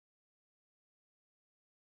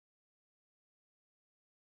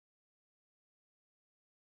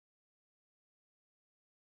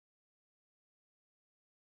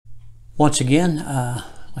Once again,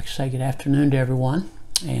 like I say, good afternoon to everyone.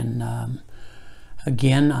 And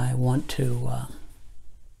again, I want to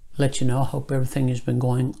let you know, I hope everything has been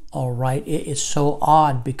going all right. It's so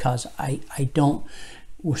odd because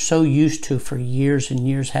we're so used to, for years and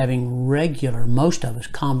years, having regular, most of us,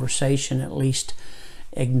 conversation, at least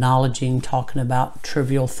acknowledging, talking about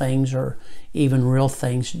trivial things or even real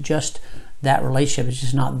things. Just that relationship is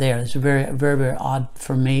just not there. It's very, very, very odd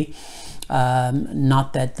for me.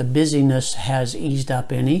 Not that the busyness has eased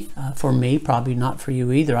up any for me, probably not for you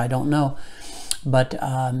either, I don't know. But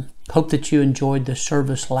hope that you enjoyed the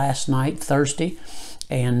service last night, Thursday.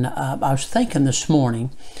 And I was thinking this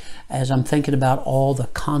morning, as I'm thinking about all the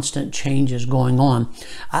constant changes going on,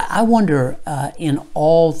 I wonder in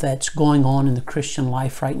all that's going on in the Christian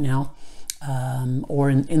life right now, or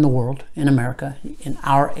in the world, in America, in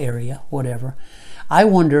our area, whatever, I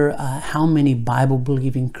wonder how many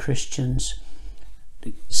Bible-believing Christians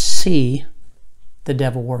see the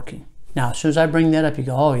devil working. Now, as soon as I bring that up, you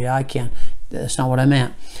go, oh yeah, I can. That's not what I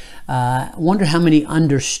meant. I wonder how many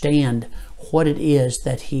understand what it is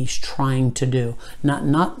that he's trying to do.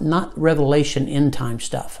 Not Revelation end time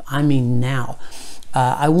stuff. I mean now.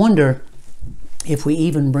 I wonder if we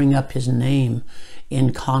even bring up his name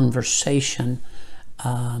in conversation.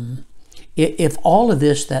 If all of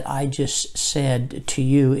this that I just said to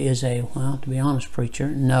you is well, to be honest, preacher,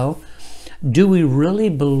 no. Do we really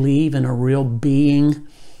believe in a real being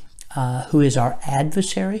who is our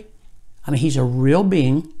adversary? I mean, he's a real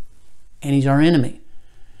being and he's our enemy.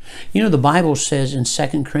 You know, the Bible says in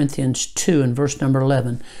 2 Corinthians 2 and verse number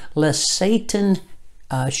 11, lest Satan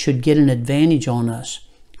should get an advantage on us,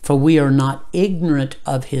 for we are not ignorant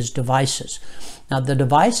of his devices. Now, the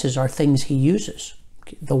devices are things he uses,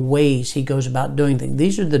 the ways he goes about doing things.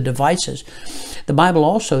 These are the devices. The Bible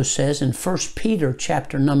also says in 1 Peter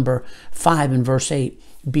chapter number 5 and verse 8,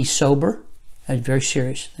 be sober. That's very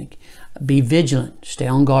serious. Be vigilant. Stay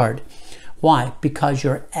on guard. Why? Because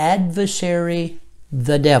your adversary,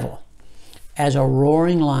 the devil, as a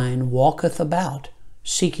roaring lion, walketh about,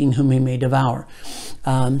 seeking whom he may devour.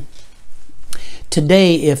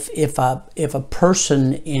 Today, if a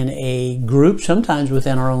person in a group, sometimes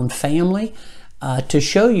within our own family, to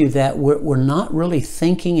show you that we're not really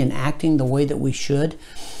thinking and acting the way that we should,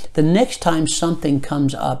 the next time something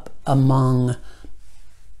comes up among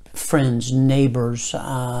friends, neighbors, in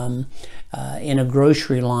a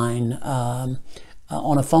grocery line, on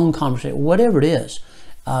a phone conversation, whatever it is,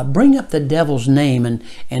 bring up the devil's name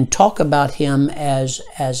and talk about him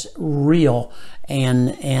as real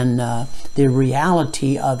and the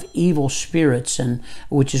reality of evil spirits, and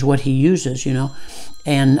which is what he uses, you know,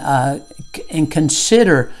 and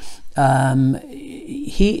consider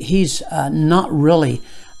he's not really.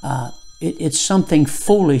 It's something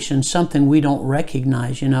foolish and something we don't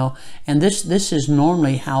recognize, you know. And this is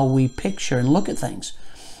normally how we picture and look at things.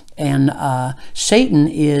 And Satan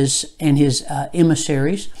and his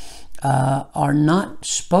emissaries are not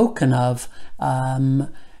spoken of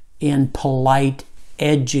in polite,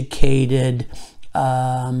 educated,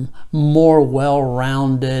 more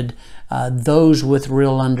well-rounded, those with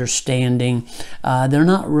real understanding. They're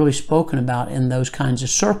not really spoken about in those kinds of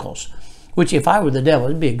circles. Which, if I were the devil,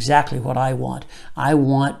 it'd be exactly what I want. I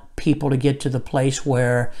want people to get to the place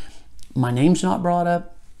where my name's not brought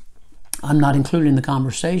up, I'm not included in the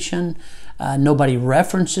conversation, nobody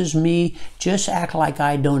references me, just act like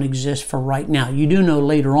I don't exist for right now. You do know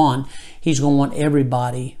later on, he's going to want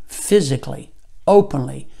everybody physically,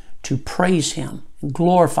 openly, to praise him,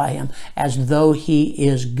 glorify him, as though he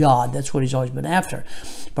is God. That's what he's always been after.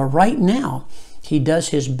 But right now, he does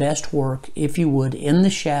his best work, if you would, in the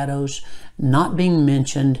shadows, not being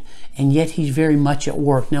mentioned, and yet he's very much at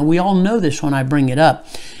work. Now, we all know this when I bring it up.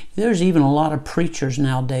 There's even a lot of preachers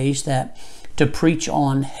nowadays that to preach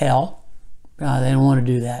on hell, they don't want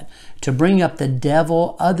to do that. To bring up the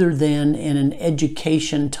devil other than in an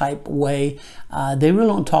education type way, they really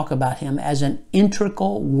don't talk about him as an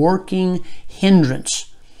integral working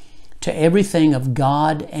hindrance to everything of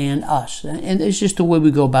God and us. And it's just the way we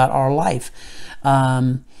go about our life.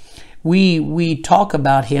 We talk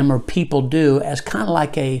about him, or people do, as kind of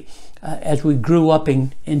like as we grew up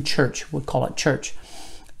in church, we call it church,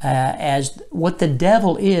 as what the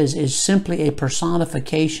devil is simply a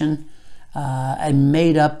personification, a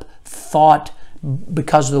made-up thought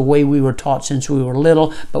because of the way we were taught since we were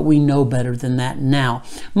little, but we know better than that now.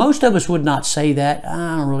 Most of us would not say that.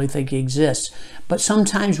 I don't really think he exists. But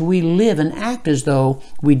sometimes we live and act as though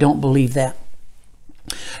we don't believe that.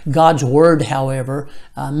 God's Word, however,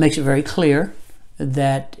 makes it very clear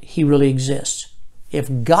that he really exists.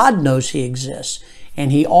 If God knows he exists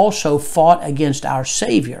and he also fought against our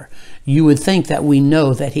Savior. You would think that we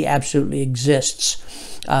know that he absolutely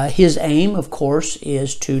exists. His aim, of course,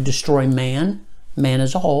 is to destroy man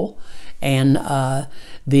as a whole, and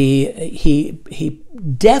he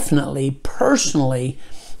definitely, personally,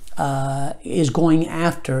 is going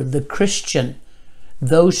after the Christian,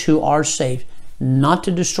 those who are saved, not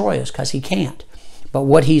to destroy us, because he can't. But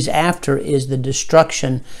what he's after is the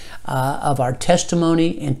destruction of our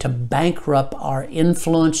testimony and to bankrupt our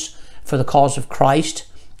influence for the cause of Christ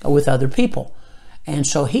with other people. And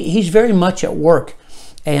so he's very much at work.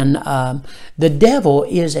 And the devil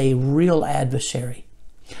is a real adversary.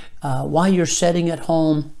 While you're sitting at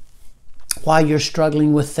home, while you're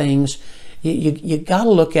struggling with things, you got to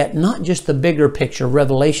look at not just the bigger picture,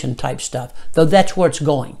 revelation type stuff, though that's where it's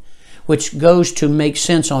going, which goes to make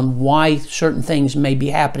sense on why certain things may be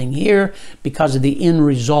happening here because of the end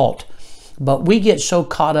result. But we get so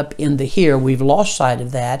caught up in the here, we've lost sight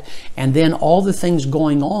of that. And then all the things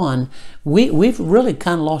going on, we've really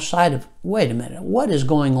kind of lost sight of, wait a minute, what is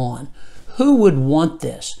going on? Who would want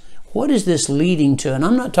this? What is this leading to? And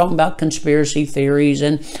I'm not talking about conspiracy theories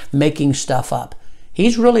and making stuff up.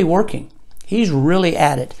 He's really working. He's really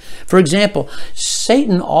at it. For example,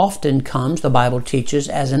 Satan often comes, the Bible teaches,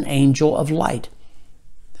 as an angel of light.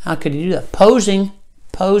 How could he do that? Posing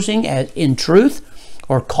as in truth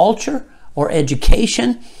or culture or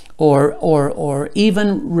education or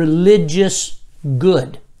even religious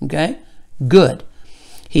good. Okay? Good.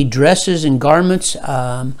 He dresses in garments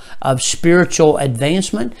of spiritual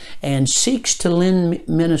advancement and seeks to lead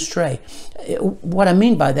men astray. What I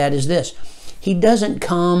mean by that is this. He doesn't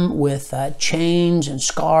come with chains and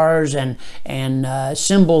scars and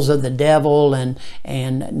symbols of the devil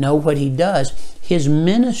and know what he does. His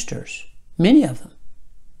ministers, many of them,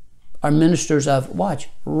 are ministers of, watch,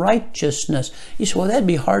 righteousness. You say, well, that'd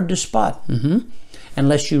be hard to spot.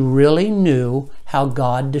 Unless you really knew how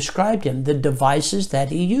God described him, the devices that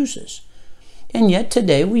he uses. And yet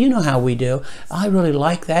today, well, you know how we do. I really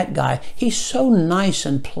like that guy. He's so nice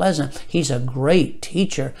and pleasant. He's a great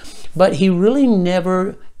teacher. But he really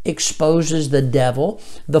never exposes the devil,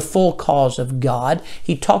 the full cause of God.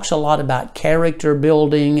 He talks a lot about character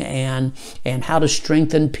building and how to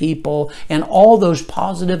strengthen people and all those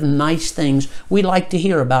positive, nice things we like to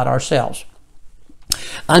hear about ourselves.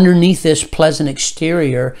 Underneath this pleasant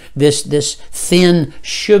exterior, this thin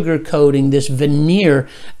sugar coating, this veneer,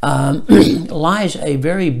 lies a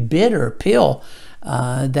very bitter pill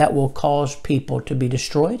that will cause people to be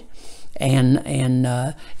destroyed, and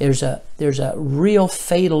there's a real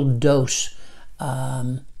fatal dose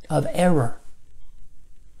of error.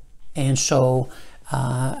 And so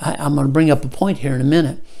I'm going to bring up a point here in a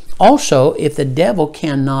minute. Also, if the devil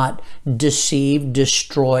cannot deceive,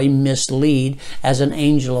 destroy, mislead as an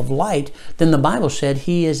angel of light, then the Bible said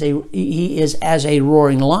he is as a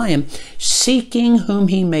roaring lion, seeking whom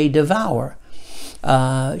he may devour.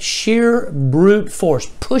 Sheer brute force,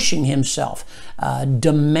 pushing himself,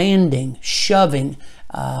 demanding, shoving,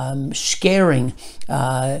 scaring,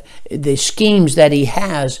 the schemes that he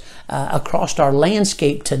has across our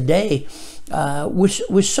landscape today,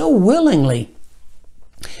 was so willingly.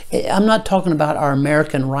 I'm not talking about our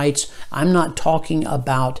American rights. I'm not talking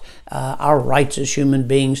about our rights as human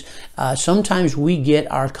beings. Sometimes we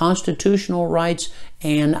get our constitutional rights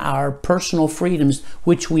and our personal freedoms,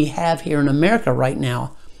 which we have here in America right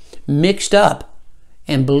now, mixed up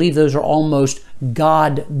and believe those are almost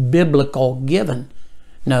God biblical given.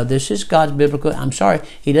 No, this is God's biblical. I'm sorry,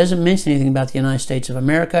 he doesn't mention anything about the United States of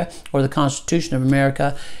America or the Constitution of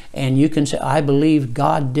America. And you can say, I believe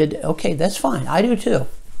God did. Okay, that's fine. I do too.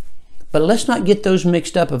 But let's not get those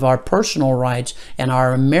mixed up of our personal rights and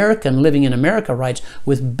our American, living in America rights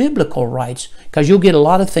with biblical rights, because you'll get a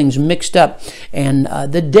lot of things mixed up. And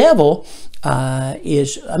the devil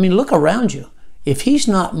look around you. If he's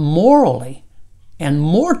not morally and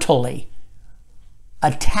mortally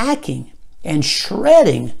attacking and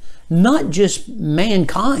shredding not just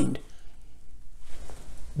mankind,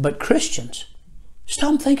 but Christians. Stop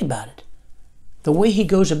and think about it. The way he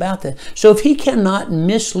goes about that. So if he cannot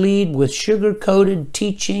mislead with sugar-coated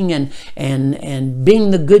teaching and being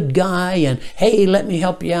the good guy and, hey, let me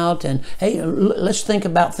help you out, and, hey, let's think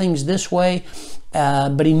about things this way,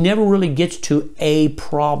 but he never really gets to a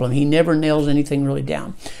problem. He never nails anything really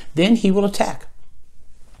down. Then he will attack,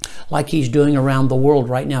 like he's doing around the world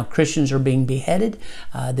right now. Christians are being beheaded.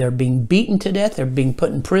 They're being beaten to death. They're being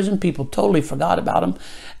put in prison. People totally forgot about them.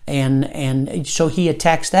 And so he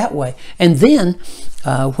attacks that way. And then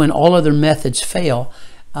when all other methods fail,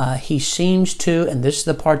 he seems to, and this is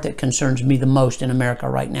the part that concerns me the most in America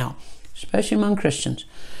right now, especially among Christians,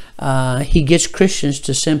 he gets Christians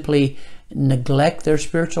to simply neglect their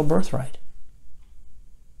spiritual birthright.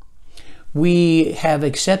 We have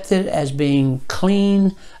accepted as being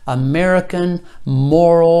clean, American,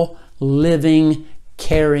 moral, living,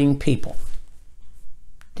 caring people.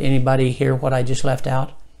 Did anybody hear what I just left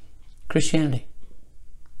out? Christianity.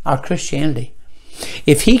 Our Christianity.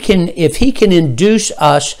 If he can induce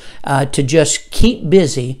us to just keep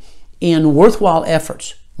busy in worthwhile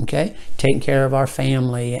efforts, okay, taking care of our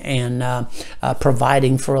family and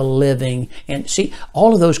providing for a living, and see,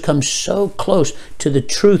 all of those come so close to the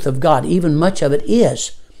truth of God. Even much of it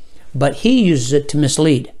is, but he uses it to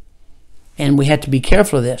mislead, and we have to be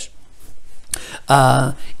careful of this.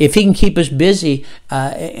 If he can keep us busy,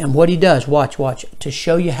 and what he does, watch, to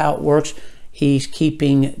show you how it works, he's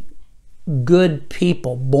keeping good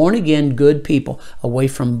people, born again good people, away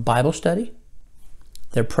from Bible study,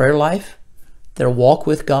 their prayer life, their walk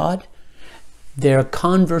with God, their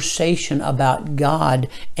conversation about God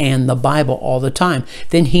and the Bible all the time.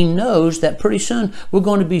 Then he knows that pretty soon we're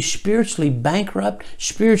going to be spiritually bankrupt,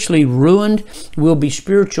 spiritually ruined. We'll be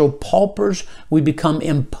spiritual paupers. We become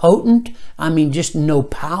impotent. I mean, just no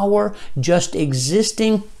power, just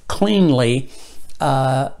existing cleanly,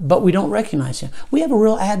 but we don't recognize him. We have a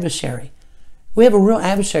real adversary. We have a real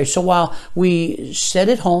adversary. So while we sit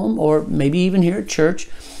at home, or maybe even here at church,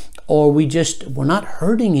 or we're not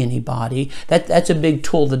hurting anybody, that's a big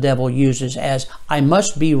tool the devil uses, as I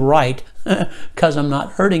must be right because I'm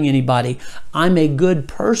not hurting anybody. I'm a good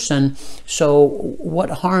person, so what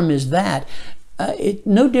harm is that?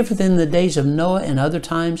 No different than the days of Noah and other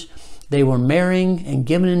times. They were marrying and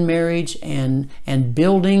giving in marriage and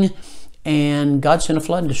building, and God sent a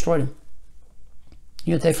flood and destroyed them.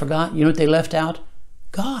 You know what they forgot? You know what they left out?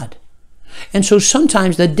 God. And so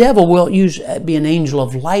sometimes the devil will be an angel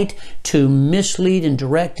of light to mislead and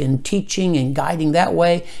direct in teaching and guiding that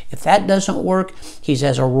way. If that doesn't work, he's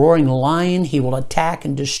as a roaring lion. He will attack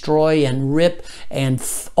and destroy and rip and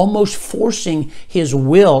almost forcing his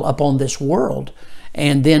will upon this world.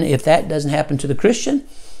 And then if that doesn't happen to the Christian,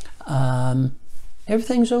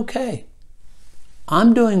 everything's okay.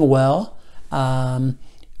 I'm doing well.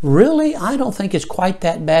 Really, I don't think it's quite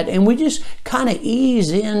that bad. And we just kind of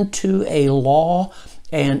ease into a law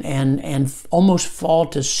and almost fall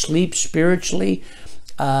to sleep spiritually,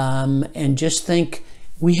 and just think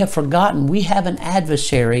we have forgotten we have an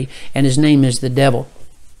adversary, and his name is the devil.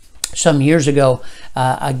 Some years ago,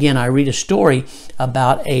 again, I read a story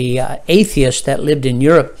about a atheist that lived in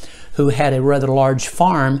Europe who had a rather large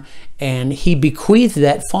farm, and he bequeathed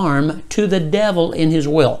that farm to the devil in his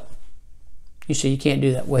will. You see, you can't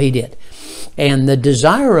do that. Well, he did. And the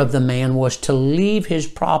desire of the man was to leave his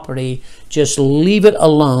property, just leave it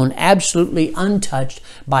alone, absolutely untouched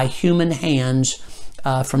by human hands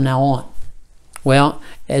from now on. Well,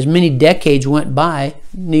 as many decades went by,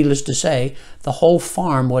 needless to say, the whole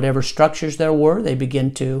farm, whatever structures there were, they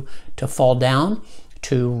began to fall down,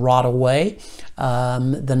 to rot away.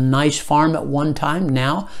 The nice farm at one time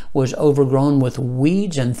now was overgrown with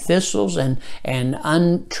weeds and thistles and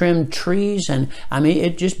untrimmed trees, and I mean,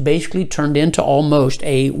 it just basically turned into almost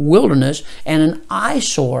a wilderness and an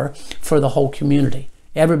eyesore for the whole community.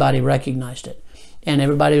 Everybody recognized it, and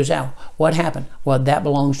everybody was out. What happened? Well, that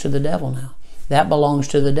belongs to the devil now. That belongs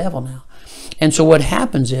to the devil now. And so what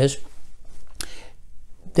happens is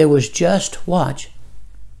there was just, watch,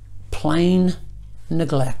 plain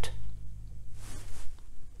neglect.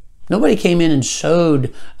 Nobody came in and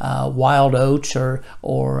sowed wild oats or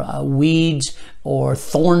weeds or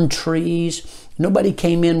thorn trees. Nobody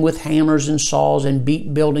came in with hammers and saws and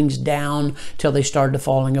beat buildings down till they started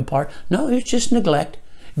falling apart. No, it's just neglect.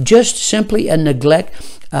 Just simply a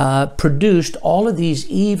neglect produced all of these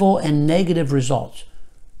evil and negative results.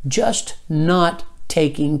 Just not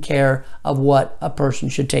taking care of what a person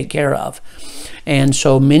should take care of. And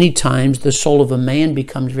so many times the soul of a man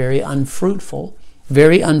becomes very unfruitful,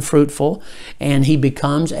 and he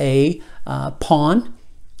becomes a pawn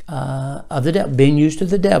of the devil, being used of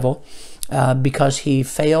the devil, because he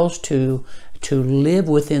fails to live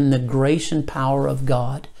within the grace and power of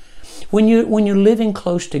God. When you're living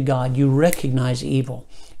close to God, you recognize evil.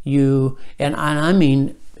 And I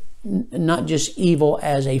mean not just evil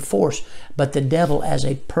as a force, but the devil as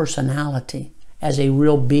a personality, as a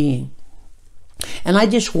real being. And I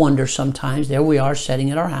just wonder sometimes, there we are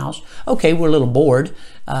sitting at our house. Okay, we're a little bored.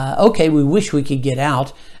 Okay, we wish we could get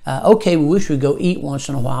out. Okay, we wish we'd go eat once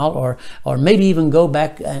in a while, or maybe even go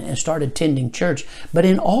back and start attending church. But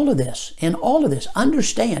in all of this,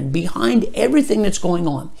 understand, behind everything that's going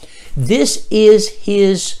on, this is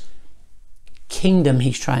his kingdom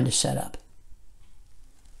he's trying to set up.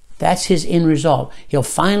 That's his end result. He'll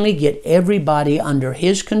finally get everybody under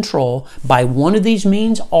his control by one of these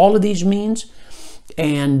means, all of these means,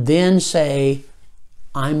 and then say,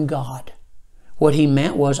 I'm God. What he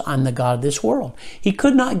meant was, I'm the God of this world. He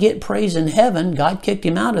could not get praise in heaven. God kicked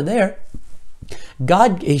him out of there.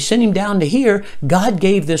 He sent him down to here. God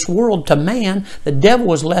gave this world to man. The devil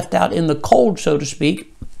was left out in the cold, so to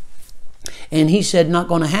speak. And he said, not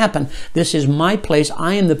going to happen. This is my place.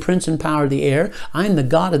 I am the prince and power of the air. I am the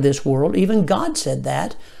God of this world. Even God said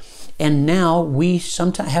that. And now we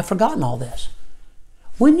sometimes have forgotten all this.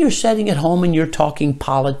 When you're sitting at home and you're talking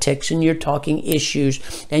politics and you're talking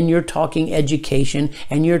issues and you're talking education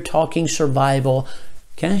and you're talking survival,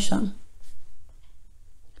 can I say something?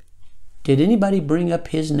 Did anybody bring up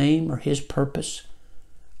his name or his purpose?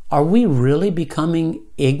 Are we really becoming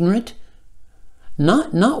ignorant?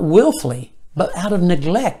 Not willfully, but out of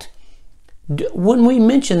neglect. When we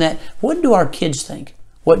mention that, what do our kids think?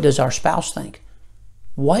 What does our spouse think?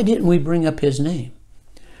 Why didn't we bring up his name?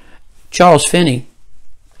 Charles Finney,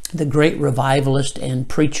 the great revivalist and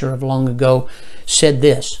preacher of long ago, said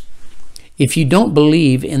this: if you don't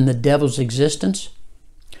believe in the devil's existence,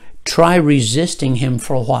 try resisting him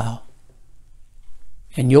for a while,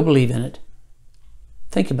 and you'll believe in it.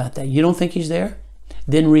 Think about that. You don't think he's there?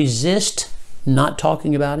 Then resist not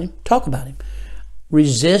talking about him. Talk about him.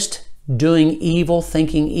 Resist doing evil,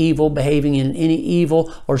 thinking evil, behaving in any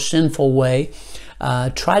evil or sinful way.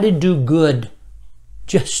 Try to do good.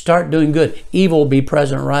 Just start doing good. Evil will be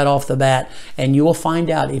present right off the bat, and you will find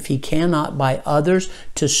out if he cannot by others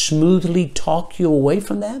to smoothly talk you away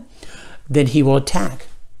from that, then he will attack.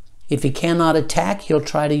 If he cannot attack, he'll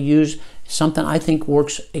try to use something I think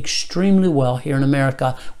works extremely well here in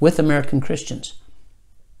America with American Christians.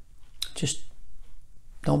 Just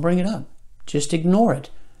don't bring it up. Just ignore it.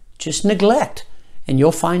 Just neglect. And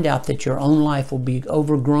you'll find out that your own life will be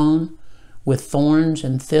overgrown with thorns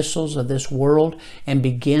and thistles of this world and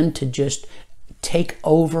begin to just take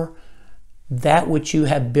over. That which you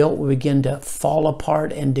have built will begin to fall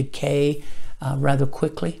apart and decay rather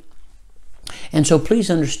quickly. And so please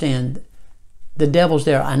understand, the devil's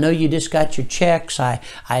there. I know you just got your checks. I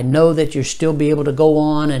know that you'll still be able to go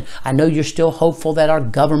on, and I know you're still hopeful that our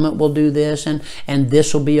government will do this and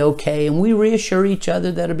this will be okay. And we reassure each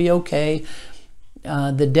other that it'll be okay.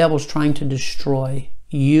 The devil's trying to destroy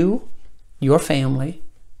you, your family,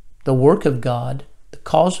 the work of God, the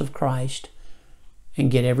cause of Christ, and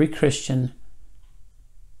get every Christian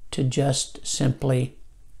to just simply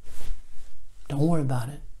don't worry about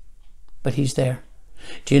it. But he's there.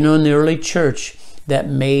 Do you know in the early church that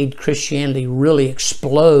made Christianity really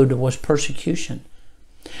explode was persecution?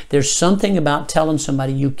 There's something about telling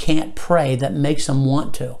somebody you can't pray that makes them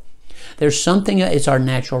want to. There's something, it's our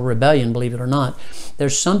natural rebellion, believe it or not.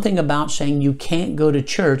 There's something about saying you can't go to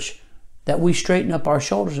church that we straighten up our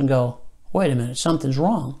shoulders and go, wait a minute, something's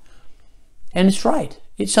wrong. And it's right.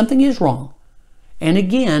 Something is wrong. And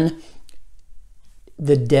again,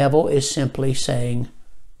 the devil is simply saying,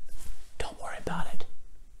 don't worry about it.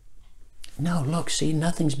 No, look, see,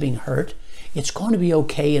 nothing's being hurt. It's going to be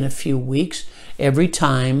okay in a few weeks. Every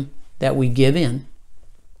time that we give in,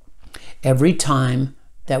 every time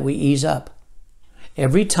that we ease up,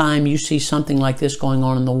 every time you see something like this going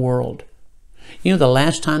on in the world. You know, the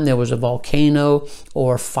last time there was a volcano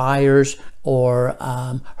or fires or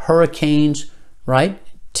hurricanes, right?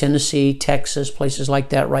 Tennessee, Texas, places like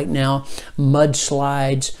that right now,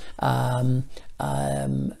 mudslides,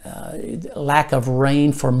 lack of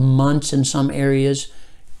rain for months in some areas.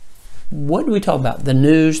 What do we talk about? The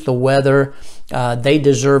news, the weather, they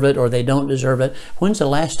deserve it or they don't deserve it. When's the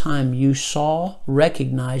last time you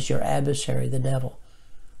recognized your adversary, the devil?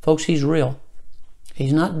 Folks, he's real.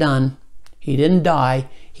 He's not done. He didn't die.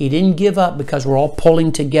 He didn't give up because we're all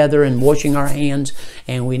pulling together and washing our hands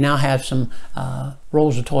and we now have some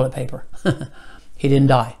rolls of toilet paper. He didn't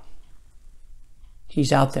die.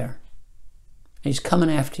 He's out there. He's coming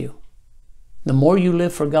after you. The more you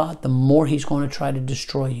live for God, the more he's going to try to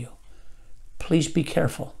destroy you. Please be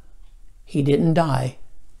careful. He didn't die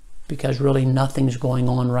because really nothing's going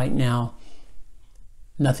on right now.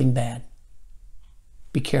 Nothing bad.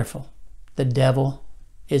 Be careful. The devil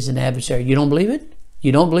is an adversary. You don't believe it?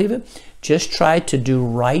 You don't believe it? Just try to do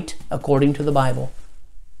right according to the Bible.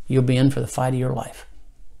 You'll be in for the fight of your life.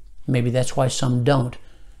 Maybe that's why some don't.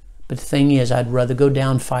 But the thing is, I'd rather go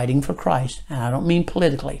down fighting for Christ. And I don't mean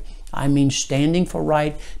politically. I mean standing for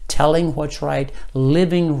right, telling what's right,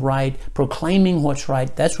 living right, proclaiming what's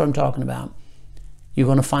right. That's what I'm talking about. You're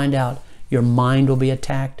going to find out your mind will be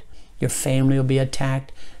attacked. Your family will be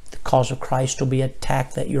attacked. The cause of Christ will be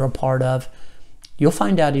attacked that you're a part of. You'll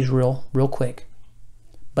find out he's real quick.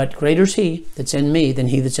 But greater is He that's in me than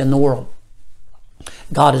he that's in the world.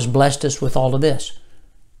 God has blessed us with all of this.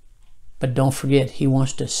 But don't forget, He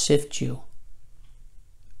wants to sift you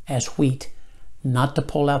as wheat, not to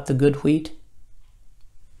pull out the good wheat,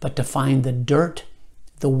 but to find the dirt,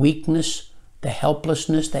 the weakness, the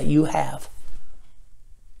helplessness that you have.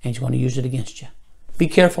 And He's going to use it against you. Be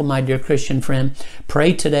careful, my dear Christian friend.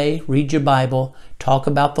 Pray today, read your Bible, talk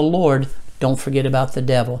about the Lord. Don't forget about the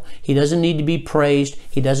devil. He doesn't need to be praised.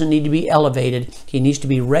 He doesn't need to be elevated. He needs to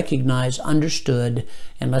be recognized, understood,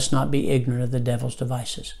 and let's not be ignorant of the devil's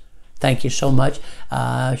devices. Thank you so much.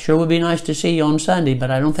 Sure would be nice to see you on Sunday, but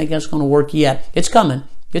I don't think that's going to work yet. It's coming.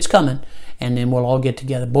 It's coming. And then we'll all get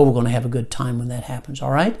together. Boy, we're going to have a good time when that happens. All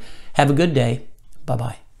right? Have a good day.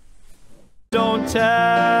 Bye-bye. Don't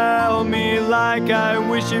tell me like I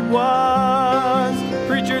wish it was.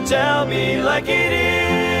 Preacher, tell me like it is.